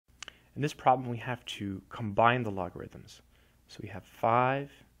In this problem, we have to combine the logarithms. So we have 5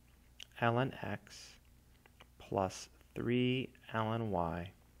 ln x plus 3 ln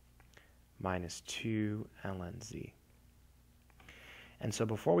y minus 2 ln z. And so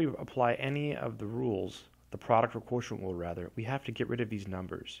before we apply any of the rules, the product or quotient rule rather, we have to get rid of these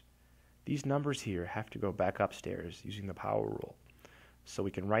numbers. These numbers here have to go back upstairs using the power rule. So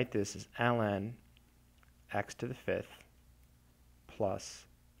we can write this as ln x to the 5th plus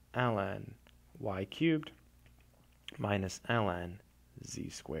ln y cubed minus ln z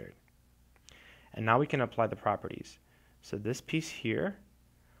squared. And now we can apply the properties. So this piece here,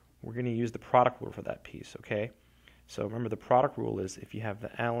 we're going to use the product rule for that piece, okay? So remember, the product rule is if you have the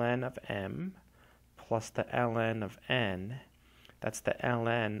ln of m plus the ln of n, that's the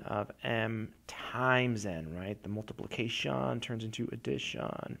ln of m times n, right? The multiplication turns into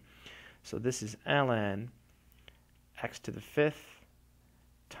addition. So this is ln x to the 5th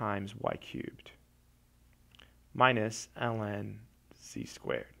times y cubed minus ln z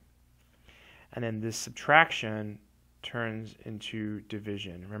squared. And then this subtraction turns into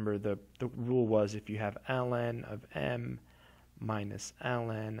division. Remember, the rule was if you have ln of m minus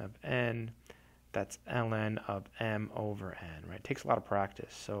ln of n, that's ln of m over n, right? It takes a lot of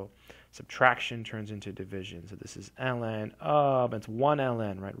practice. So subtraction turns into division. So this is ln of, it's 1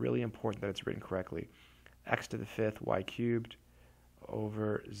 ln, right? Really important that it's written correctly. X to the 5th y cubed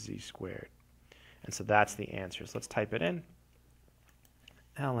over z squared. And so that's the answer. So let's type it in.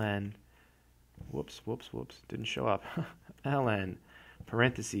 ln, whoops, didn't show up. ln,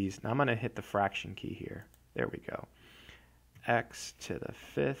 parentheses. Now I'm going to hit the fraction key here. There we go. X to the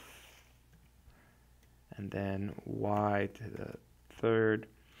 5th, and then y to the 3rd.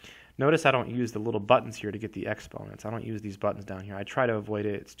 Notice I don't use the little buttons here to get the exponents. I don't use these buttons down here. I try to avoid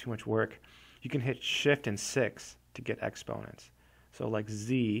it. It's too much work. You can hit shift and 6 to get exponents. So like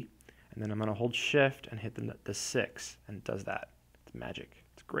z, and then I'm going to hold shift and hit the 6, and it does that. It's magic.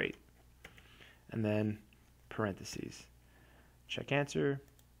 It's great. And then parentheses. Check answer.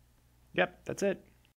 Yep, that's it.